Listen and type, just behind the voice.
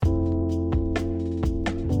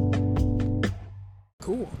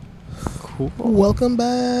Cool. Welcome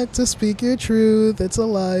back to Speak Your Truth. It's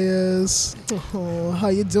Elias. Oh, how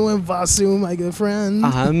you doing, Vasu, my good friend?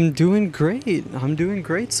 I'm doing great. I'm doing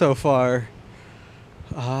great so far.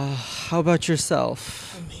 How about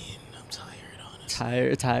yourself? I mean, I'm tired,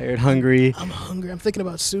 honestly. Tired, hungry. I'm hungry. I'm thinking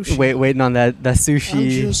about sushi. Waiting on that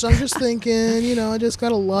sushi. I'm just thinking, I just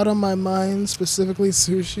got a lot on my mind, specifically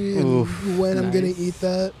sushi and Oof, when I'm gonna nice. eat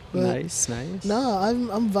that. But Nice. no,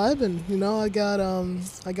 I'm vibing.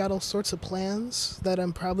 I got all sorts of plans that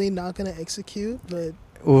I'm probably not gonna execute, but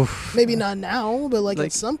Oof. maybe not now, but like Like,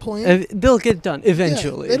 at some point. They'll get done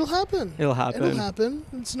eventually. Yeah, it'll happen. It'll happen. It'll happen.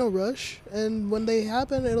 It's no rush, and when they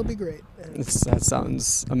happen, it'll be great. And That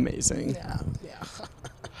sounds amazing. yeah.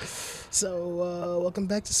 So, welcome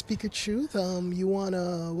back to Speak Your Truth. You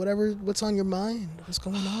wanna what's on your mind? What's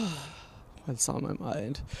going on? What's on my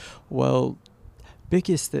mind? Well,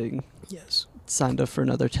 biggest thing. Yes. Signed up for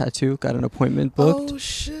another tattoo. Got an appointment booked. Oh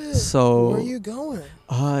shit. So where are you going?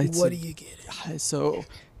 It's What a- are you getting? So,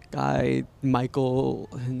 guy Michael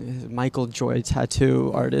Joy,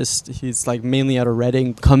 tattoo artist. He's like mainly out of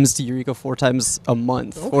Reading. Comes to Eureka 4 times a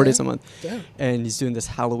month, 4 days a month, Damn. and he's doing this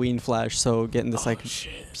Halloween flash. So getting this like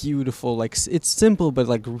Shit. beautiful, like it's simple but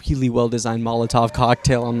like really well designed Molotov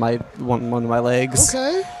cocktail on my one of my legs.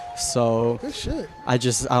 Okay. So Good shit. I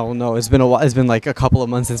don't know. It's been a while. It's been like a couple of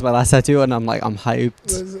months since my last tattoo, and I'm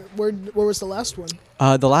hyped. Where was the last one?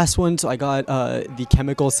 The last one, so I got the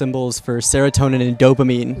chemical symbols for serotonin and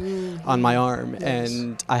dopamine on my arm, Nice.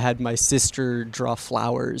 and I had my sister draw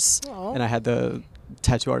flowers, Aw. and I had the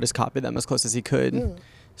tattoo artist copy them as close as he could. Yeah,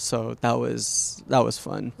 So that was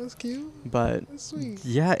fun. that's cute. But That's sweet.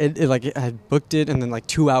 yeah, I booked it, and then like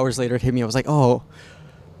 2 hours later it hit me. I was like, oh,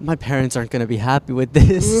 my parents aren't gonna be happy with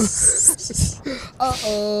this.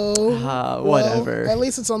 Uh-oh. Whatever. Well, at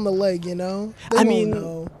least it's on the leg, They I won't mean,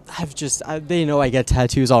 know. they know I get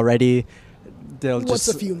tattoos already. They'll What's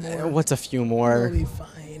just a few more? What's a few It'll more? be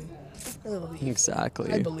fine. It'll be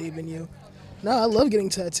Exactly. I believe in you. No, I love getting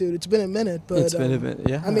tattooed. It's been a minute, but It's been a bit,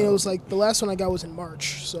 yeah. I mean, it was like the last one I got was in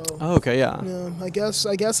March, so Oh, okay, yeah. yeah. I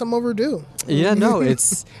guess I'm overdue. Yeah, no,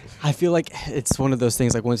 I feel like it's one of those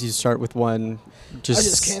things. Like once you start with one, I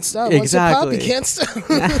just can't stop. Exactly. Once you pop,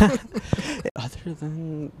 you can't stop. Other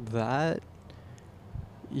than that,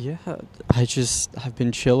 yeah, I've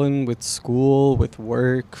been chilling with school, with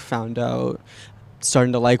work. Found out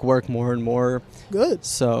starting to like work more and more. Good.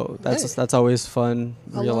 So Hey. that's always fun.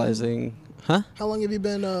 How long? Realizing, huh? How long have you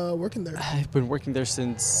been working there? I've been working there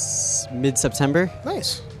since mid-September,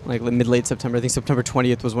 Nice. like mid-late September. I think September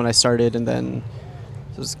 20th was when I started, and then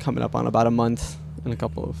it was coming up on about a month and a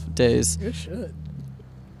couple of days. Good shit.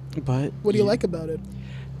 But What do you like about it?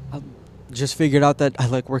 just figured out that I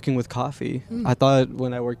like working with coffee. Mm. I thought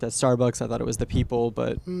when I worked at Starbucks, I thought it was the people,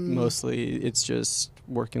 but Mm. mostly it's just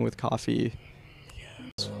working with coffee.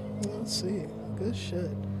 Let's see. Good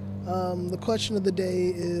shit. The question of the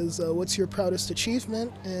day is, what's your proudest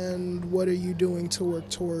achievement, and what are you doing to work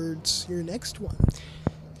towards your next one?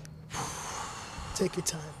 Take your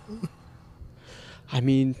time. I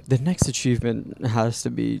mean, the next achievement has to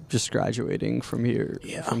be just graduating from here,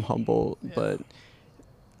 Yeah. from Humboldt, Yeah.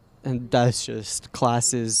 and that's just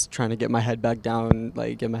classes, trying to get my head back down,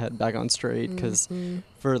 like get my head back on straight, because Mhm.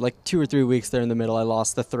 for like 2 or 3 weeks there in the middle, I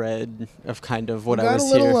lost the thread of kind of what I got was a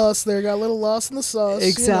little here. lost there. Got a little lost in the sauce.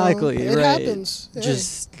 Exactly, It right. happens. Hey.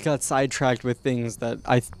 Just got sidetracked with things that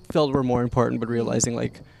I felt were more important, but realizing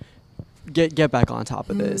like get back on top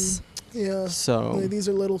of this. Yeah. So These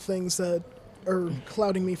are little things that are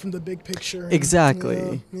clouding me from the big picture. and-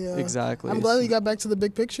 exactly, Yeah. exactly. I'm glad you got back to the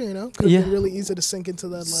big picture. Could have Yeah. been really easy to sink into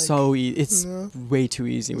that. Like, So it's Yeah. way too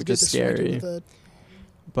easy, just which get is distracted scary. with that.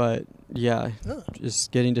 But yeah, Yeah.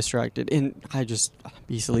 just getting distracted, and I'm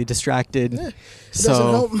easily distracted. Yeah. It doesn't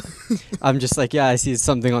So help. I'm just like, yeah, I see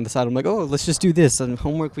something on the side. I'm like, oh, let's just do this, and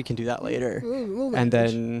homework we can do that later. And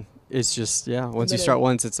then it's just once you then start it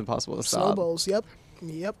once, it's impossible to stop. snowballs. Yep.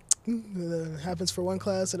 It happens for one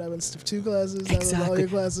class. It happens to 2 classes. It happens all Exactly. your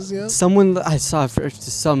classes. Yep. Someone I saw for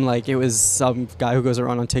some like it was some guy who goes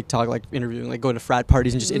around on TikTok like interviewing, like going to frat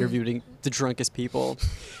parties and just interviewing the drunkest people.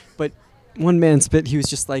 But one man spit. He was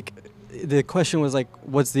just like, the question was like,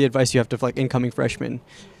 what's the advice you have to like incoming freshmen?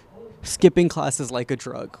 Skipping class is like a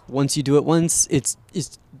drug. Once you do it once, it's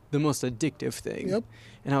the most addictive thing. Yep.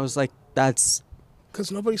 And I was like, that's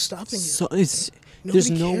Because nobody's stopping you. so there's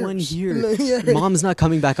Nobody no one cares. here. No, yeah. Mom's not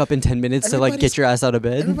coming back up in 10 minutes to like Everybody's- get your ass out of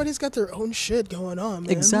bed. Everybody's got their own shit going on,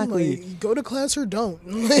 man. Exactly. Like, go to class or don't.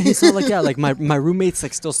 And it's not like, yeah, like my roommate's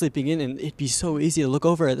like still sleeping in, and it'd be so easy to look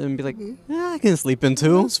over at them and be like, I can sleep in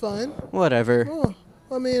too. It's fine. Whatever. Oh,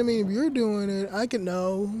 I mean, if you're doing it, I can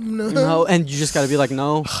know. No, and you just gotta be like,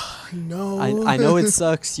 no. No. I know it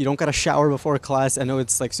sucks. You don't got to shower before class. I know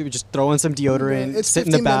it's like super. Just throw in some deodorant, It's sit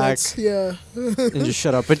in the 15 back, minutes. Yeah. and just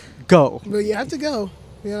shut up. But go. But you have to go.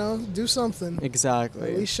 You know, do something. At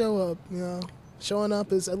Exactly. least show up. You know, showing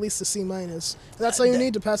up is at least a C minus. That's all you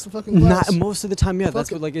need to pass the fucking class. Not most of the time, yeah. Fuck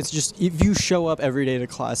That's it. what like it's just if you show up every day to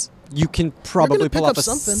class, you can probably pick pull up up a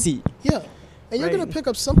something. C. Yeah. And you're Right. gonna pick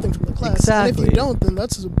up something from the class. And Exactly. if you don't, then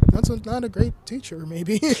that's not a great teacher,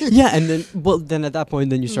 maybe. Yeah, and then at that point,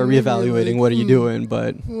 then you start Maybe, reevaluating like, what are you doing,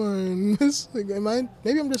 but Like,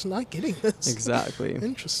 maybe I'm just not getting this. exactly.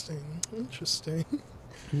 Interesting.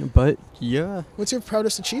 But yeah, What's your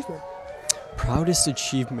proudest achievement? proudest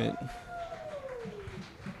achievement.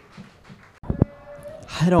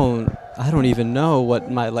 I don't even know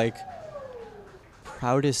what my like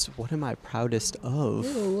proudest. What am I proudest of?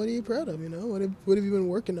 Yeah, what are you proud of? You know, what have you been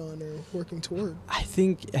working on or working toward? I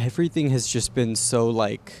think everything has just been so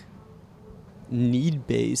like need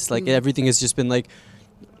based. Like everything has just been like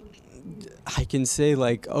I can say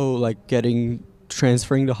like oh like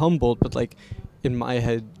transferring to Humboldt, but like in my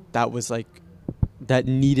head that was like that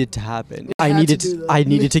needed to happen. You had to do that. I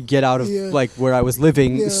needed to get out of Yeah. like where I was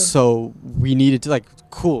living, Yeah. so we needed to like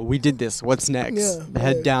cool. We did this. What's next? Yeah,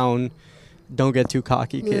 Head right. down. Don't get too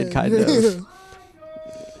cocky, kid. Yeah. Kind of.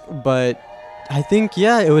 But I think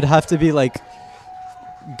it would have to be like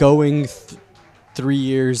going 3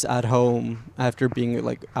 years at home after being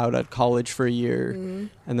like out at college for a year, Mhm.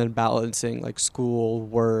 and then balancing like school,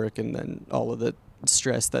 work, and then all of the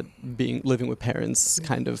stress that living with parents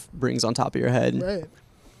kind of brings on top of your head. Right.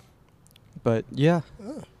 But yeah,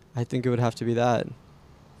 Oh. I think it would have to be that.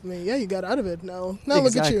 I mean, yeah, you got out of it. Now look at you.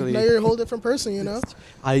 Exactly. Now you're a whole different person. You know,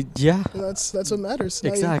 And that's what matters. Now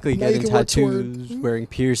exactly. now you Getting can work toward- tattoos, wearing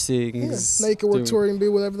piercings. Yeah. Now you can work doing- toward and be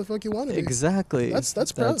whatever the fuck you want to be. Exactly. That's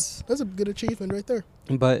proud. That's a good achievement right there.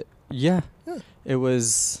 But yeah, Yeah. it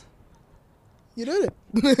was. You did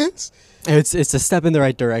it. It's a step in the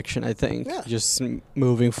right direction, I think. Yeah. Just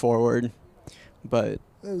moving forward. But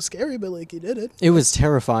It was scary, but like you did it. it was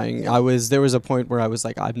terrifying. Yeah. There was a point where I was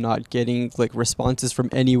like, I'm not getting like responses from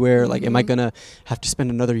anywhere. Like, am I gonna have to spend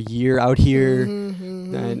another year out here?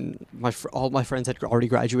 Mhm. And all my friends had already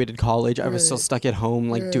graduated college. I was still Right. stuck at home,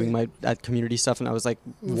 like Right. doing my community stuff, and I was like,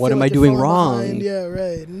 You what feel am like I you're doing falling wrong? behind. Yeah,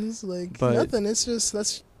 right. And it's like But- nothing. That's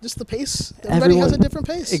just the pace. Everybody has a different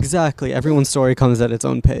pace. Exactly. Everyone's story comes at its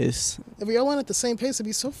own pace. If we all went at the same pace, it'd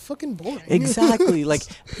be so fucking boring. Exactly. Like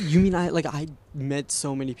you mean I met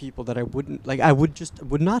so many people that I would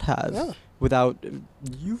not have Yeah. without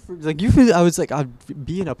you. I was like, I'd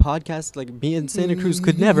be in a podcast like me and Santa Cruz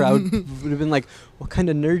could never. I would have been like, what kind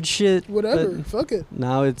of nerd shit? Whatever. But Fuck it.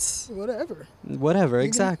 now it's Whatever. whatever. You can-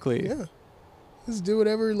 Exactly. Yeah. Just do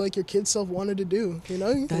whatever like your kid self wanted to do. You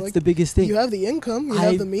know. That's like, the biggest thing. You have the income. You I-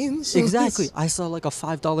 have the means. Exactly. I saw like a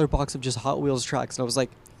 $5 box of just Hot Wheels tracks, and I was like,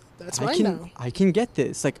 That's I mine can now. I can get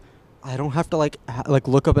this. Like, I don't have to like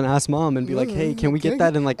look up and ask mom and be like, hey, can we get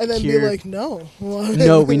that? And like And then here. be like, no.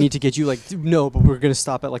 No, we need to get you like no, but we're gonna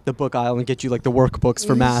stop at like the book aisle and get you like the workbooks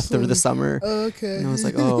for math over the summer. Okay. And I was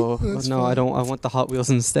like, oh That's no, I fine. don't. I want the Hot Wheels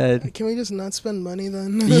instead. Can we just not spend money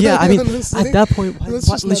then? Yeah, I mean, at that point, Let's just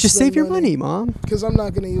let's not just save spend your money. money, mom. Because I'm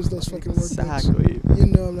not gonna use those fucking workbooks. Exactly. You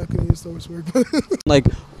know I'm not gonna use those workbooks. Like,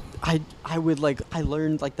 I would like I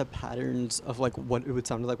learned like the patterns of like what it would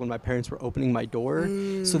sound like when my parents were opening my door,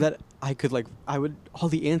 so that I could like all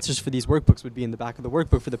the answers for these workbooks would be in the back of the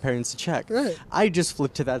workbook for the parents to check. Right. I just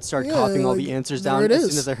flipped to that, start Yeah, copying all like, the answers there down. it As is.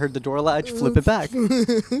 soon as I heard the door latch, flip it back.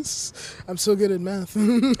 I'm so good at math.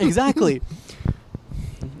 Exactly.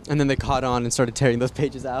 And then they caught on and started tearing those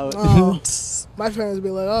pages out. Oh. My parents would be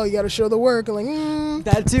like, "Oh, you got to show the work." I'm like,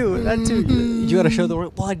 That too. You gotta show the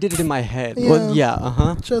work. Well, I did it in my head. Well,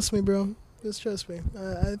 yeah. Trust me, bro. Just trust me.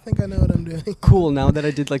 I think I know what I'm doing. Cool. Now that I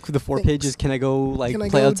did like the 4 Thanks. pages, can I go like Can I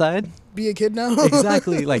play go outside? Be a kid now.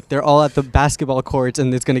 Exactly. Like they're all at the basketball courts,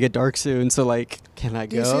 and it's gonna get dark soon. So like, can I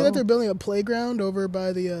Do go? you see that they're building a playground over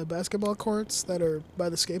by the basketball courts that are by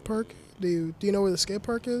the skate park? Do you know where the skate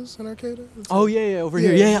park is in Arcata? It's Oh like- yeah, over Yeah,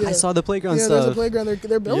 here. Yeah, yeah. I saw the playground yeah, stuff. there's a playground.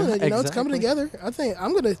 They're building Yeah, it. You know, it's coming exactly. together. I think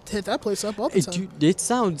I'm gonna hit that place up all the time. It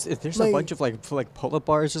sounds. If there's a Like- bunch of like pull-up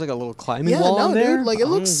bars, there's like a little climbing Yeah, wall no, in there. dude. Like it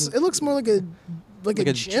looks more like a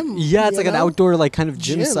gym. Yeah, it's you like an know? outdoor like kind of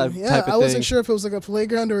gym Yeah, type of I thing. wasn't sure if it was like a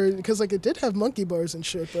playground or because like it did have monkey bars and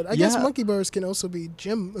shit. But I guess Yeah. monkey bars can also be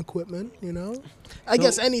gym equipment. You know, I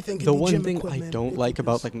guess anything can The be one gym thing I equipment. don't if like you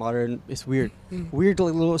about just- like modern, it's weird, Mm. weird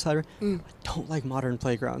like little cider. Mm. I don't like modern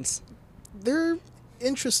playgrounds. They're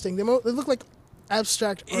interesting. They look like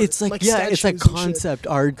abstract art. It's like yeah, it's like statues and shit. concept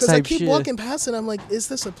art Because I type keep shit. walking past it, I'm like, is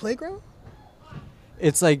this a playground?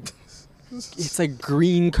 It's like it's like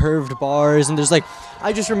green curved bars, and there's like,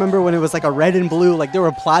 I just remember when it was like a red and blue, like there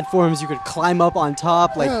were platforms you could climb up on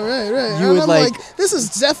top, like yeah, right. you And would I'm like this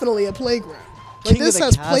is definitely a playground. Like King of this the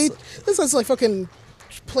has Castle. this has like fucking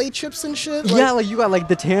play chips and shit. Like, yeah, like you got like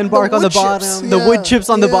the tan bark on the wood chips, bottom, the wood chips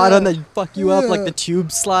on the yeah, bottom that fuck you up, like yeah. the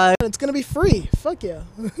tube slide. it's gonna be free. Fuck yeah.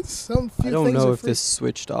 Some few I don't things know are if free. this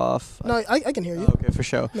switched off. No, I can hear you. Okay, for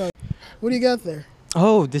sure. What do you got there?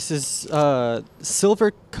 Oh, this is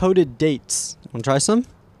silver coated dates. Want to try some?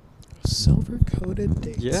 Silver coated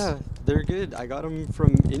dates. Yeah, they're good. I got them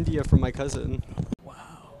from India from my cousin. Wow.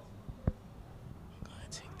 I'm gonna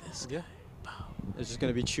take this. Yeah. It's just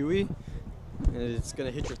gonna be chewy, and it's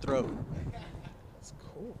gonna hit your throat. It's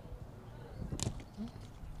cool.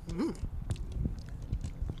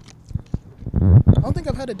 I don't think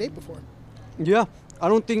I've had a date before. Yeah, I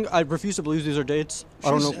don't think I refuse to believe these are dates.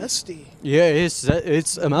 I don't know. Zesty. Yeah,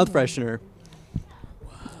 it's a mouth freshener.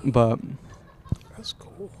 But That's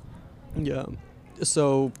cool. yeah,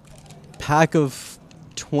 so pack of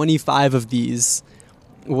 25 of these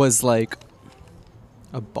was like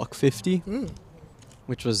 $1.50, Mm.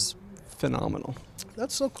 which was phenomenal.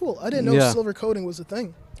 That's so cool. I didn't know Yeah. silver coating was a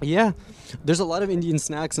thing. Yeah, there's a lot of Indian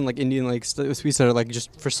snacks and like Indian like sweets that are like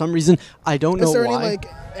just for some reason I don't know Is there why.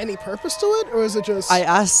 any purpose to it, or is it just? I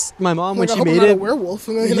asked my mom when like, I she hope I'm made not it. a werewolf.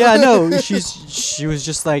 You know? Yeah, no, she was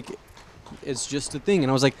just like, it's just a thing, and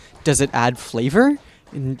I was like, does it add flavor?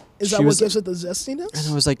 And Is she that what was, gives it the zestiness?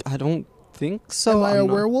 and I was like, I don't think so. Am I a I'm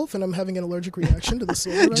not- werewolf and I'm having an allergic reaction to the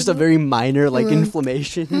silver? just right a very minor like Mm.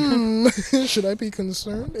 inflammation. now? Should I be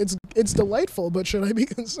concerned? It's delightful, but should I be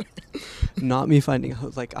concerned? Not me finding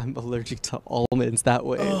out like I'm allergic to almonds that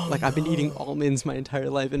way. Oh, like I've been eating almonds my entire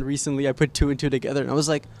life, and recently I put two and two together, and I was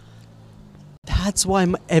like, that's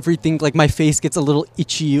why everything like my face gets a little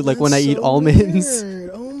itchy like when I That's eat so almonds.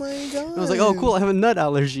 weird. Oh my god. And I was like, oh cool, I have a nut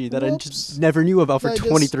allergy that I Whoops. just never knew about for That I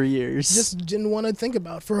 23 years. Just didn't want to think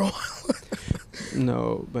about for a while.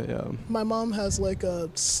 No, but yeah. My mom has like a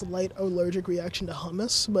slight allergic reaction to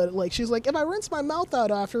hummus, but like she's like, if I rinse my mouth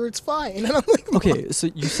out after, it's fine. And I'm like, Okay, so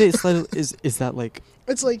you say it's slightly is that like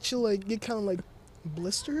it's like she'll like get kind of like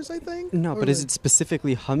blisters, I think. no, Or, but is like- it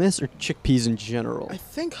specifically hummus or chickpeas in general? I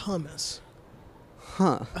think hummus.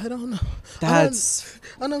 Huh. I don't know. That's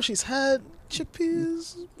I know she's had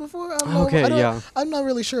chickpeas before. I don't know. okay, I don't, yeah. I'm not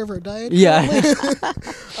really sure of her diet. Yeah.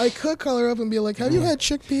 currently. I could call her up and be like, have you had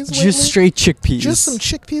chickpeas lately? Just straight chickpeas. Just some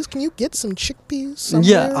chickpeas. Can you get some chickpeas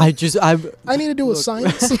Yeah, somewhere? I need to do a look.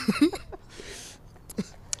 science.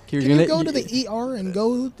 You're Can gonna you go to the ER and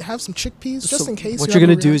go have some chickpeas just so in case? What you you're have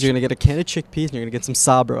a gonna do is you're reaction? gonna get a can of chickpeas and you're gonna get some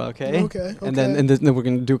Sabra, okay? Okay. And then we're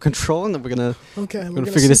gonna do a control, and then we're gonna okay, we're gonna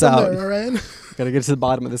gonna figure this sit in out. There, all right. gotta get to the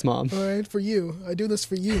bottom of this, mom. All right, for you. I do this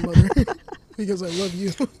for you, mother, because I love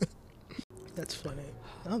you. That's funny.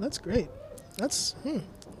 Oh, that's great. That's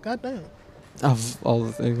goddamn. Of all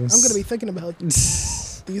the things. I'm gonna be thinking about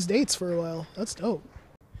these dates for a while. That's dope.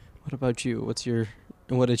 What about you?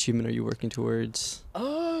 What achievement are you working towards?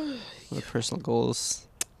 What personal goals?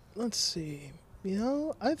 Let's see. You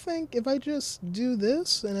know, I think if I just do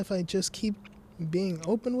this and if I just keep being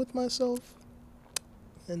open with myself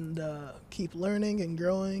and keep learning and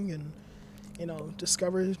growing and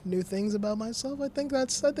discover new things about myself, I think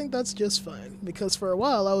that's just fine. Because for a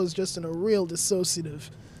while I was just in a real dissociative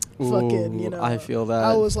fucking, Ooh, I feel that.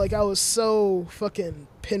 I was so fucking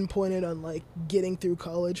pinpointed on like getting through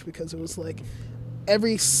college because it was like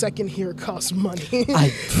every second here costs money. I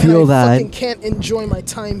And feel I that. fucking can't enjoy my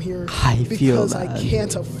time here I feel because I that.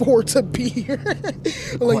 can't afford to be here.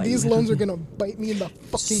 Like Quite these loans are gonna bite me in the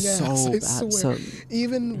fucking So ass. I bad. swear. So-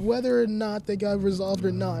 Even whether or not they got resolved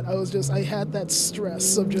or not, I had that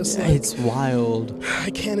stress of just like It's wild.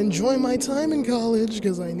 I can't enjoy my time in college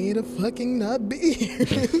because I need to fucking not be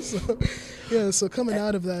here. So coming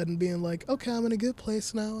out of that and being like, okay, I'm in a good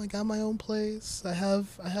place now. I got my own place. I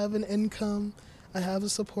have an income. I have a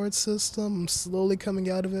support system. I'm slowly coming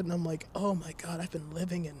out of it, and I'm like, oh my god, I've been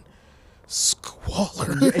living in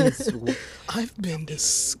squalor. It's I've been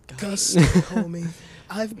disgusting, homie.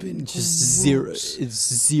 I've been just gross.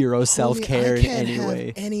 zero self-care Homie, in I can't any have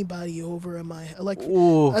way. anybody over in my like.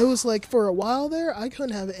 Ooh. I was like, for a while there, I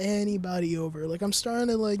couldn't have anybody over. Like, I'm starting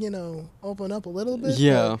to like, open up a little bit.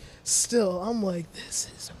 Yeah. But still, I'm like, this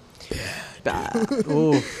is Bad.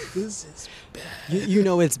 Ooh. this is bad. You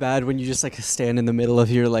know it's bad when you just like stand in the middle of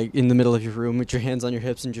your room with your hands on your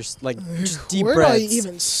hips and just like just deep Where breaths. do I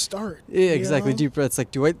even start? Yeah, you exactly. know? Deep breaths.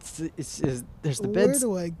 Like, there's the Where bed.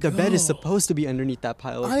 do I The bed is go? supposed to be underneath that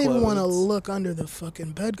pile of I didn't clothes. want to look under the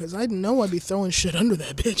fucking bed because I know I'd be throwing shit under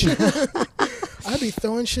that bitch. I'd be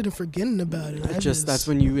throwing shit and forgetting about it. That's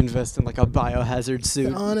when you invest in like a biohazard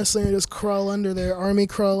suit. Honestly, I just crawl under there, army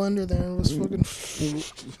crawl under there, and was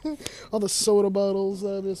fucking all the soda bottles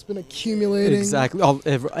that have just been accumulating. Exactly,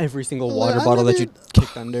 every single water bottle that you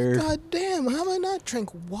kicked under. God damn, have I not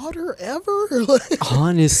drank water ever? Like,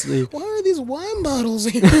 honestly, why are these wine bottles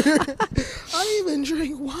here? I even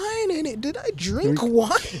drink wine in it. Did I drink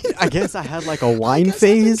wine? I guess I had like a wine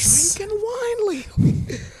phase. I've been drinking wine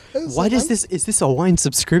lately. Why does this? Is this a wine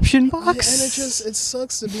subscription box? And it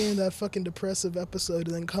sucks to be in that fucking depressive episode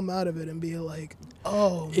and then come out of it and be like,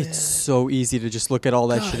 oh man. It's so easy to just look at all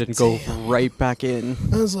that shit and go right back in.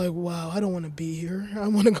 I was like, wow, I don't want to be here. I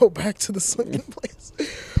want to go back to the sunken place.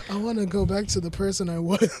 I want to go back to the person I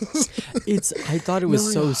was. I thought it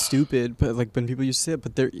was so stupid, but like when people used to say it,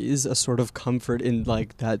 but there is a sort of comfort in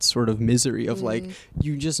like that sort of misery of like,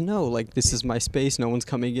 you just know, like, this is my space, no one's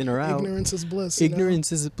coming in or out. Ignorance is bliss.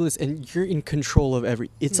 Ignorance is bliss, and you're in control of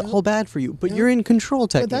it's all bad for you, but you're in control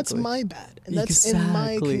technically. But that's my bad, and that's in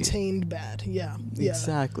my contained bad. Yeah.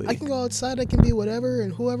 Exactly. I can go outside, I can be whatever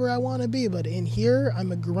and whoever I want to be, but in here,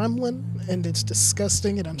 I'm a gremlin, and it's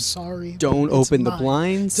disgusting, and I'm sorry. Don't open the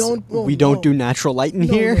blinds. We don't do natural light in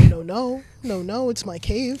here. No, it's my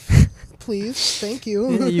cave. Please, thank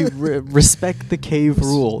you. Yeah, you respect the cave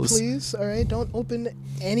rules. Please, all right, don't open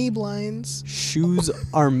any blinds. Shoes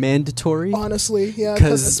are mandatory. Honestly, yeah,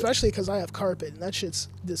 especially because I have carpet, and that shit's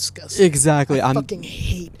disgusting. Exactly. I fucking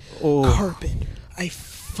hate carpet.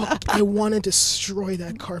 I want to destroy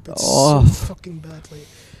that carpet so fucking badly.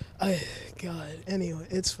 God. Anyway,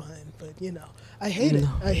 it's fine, but you know, I hate it.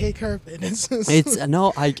 I hate carpet. It's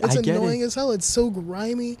annoying as hell. It's so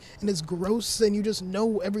grimy and it's gross, and you just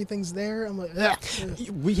know everything's there. I'm like,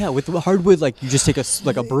 with hardwood, like you just take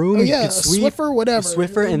a broom, you can sweep, Swiffer, whatever,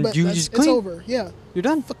 Swiffer, and you just clean. It's over. Yeah, you're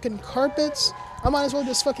done. Fucking carpets. I might as well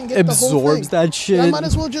just fucking get the whole thing. Absorbs that shit. I might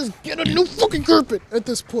as well just get a new fucking carpet at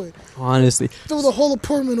this point. Honestly, throw the whole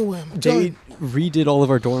apartment away. They redid all of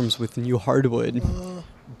our dorms with new hardwood.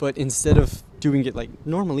 But instead of doing it like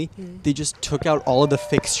normally, they just took out all of the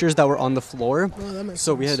fixtures that were on the floor.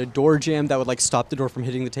 So we had a door jamb that would like stop the door from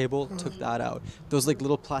hitting the table. Took that out. Those like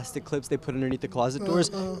little plastic clips they put underneath the closet doors.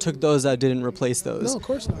 Took those out. Didn't replace those. No, of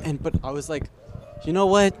course not. But I was like, you know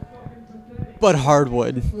what? But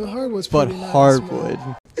hardwood. Well, hardwood's pretty nice, hardwood.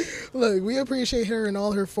 Man. Look, we appreciate her in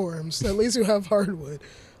all her forms. At least you have hardwood.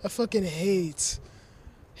 I fucking hate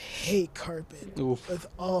carpet with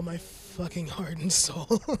all my fucking heart and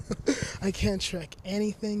soul. I can't track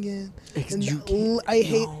anything in. I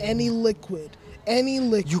hate any liquid.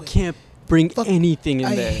 You can't bring anything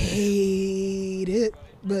in there. I hate it.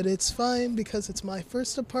 But it's fine because it's my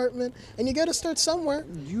first apartment, and you got to start somewhere.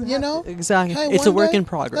 You know exactly. Hey, it's a work in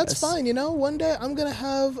progress. That's fine. You know, one day I'm gonna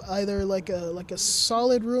have either like a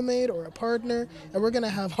solid roommate or a partner, and we're gonna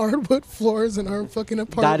have hardwood floors in our fucking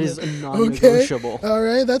apartment. That is non-negotiable. Okay? All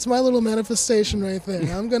right, that's my little manifestation right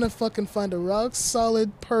there. I'm gonna fucking find a rock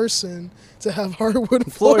solid person to have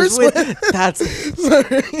hardwood floors with. That's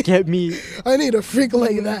get me. I need a freak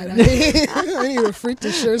like that. I need a freak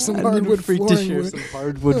to share some hardwood flooring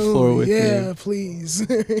with. Hardwood floor with me. Please.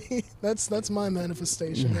 That's my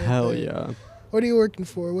manifestation. Hell yeah. What are you working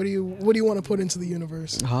for? What do you want to put into the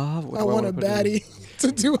universe? I want a baddie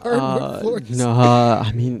to do hardwood floors. No,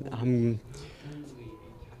 I mean,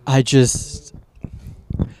 I just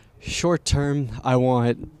short term. I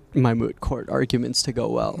want my moot court arguments to go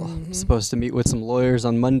well. I'm supposed to meet with some lawyers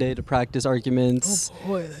on Monday to practice arguments. Oh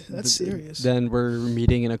boy, that's serious. Then we're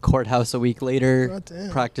meeting in a courthouse a week later,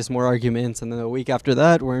 practice more arguments, and then a week after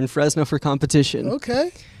that, we're in Fresno for competition.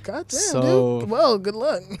 Okay. Goddamn, dude. Well, good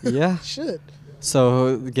luck. Yeah. Shit.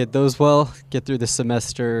 So get those well, get through the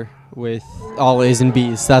semester with all A's and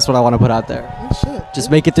B's. That's what I want to put out there. Oh, shit.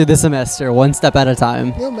 Just make it through the semester, one step at a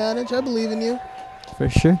time. You'll manage. I believe in you. For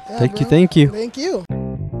sure. Yeah, Thank you. Thank you.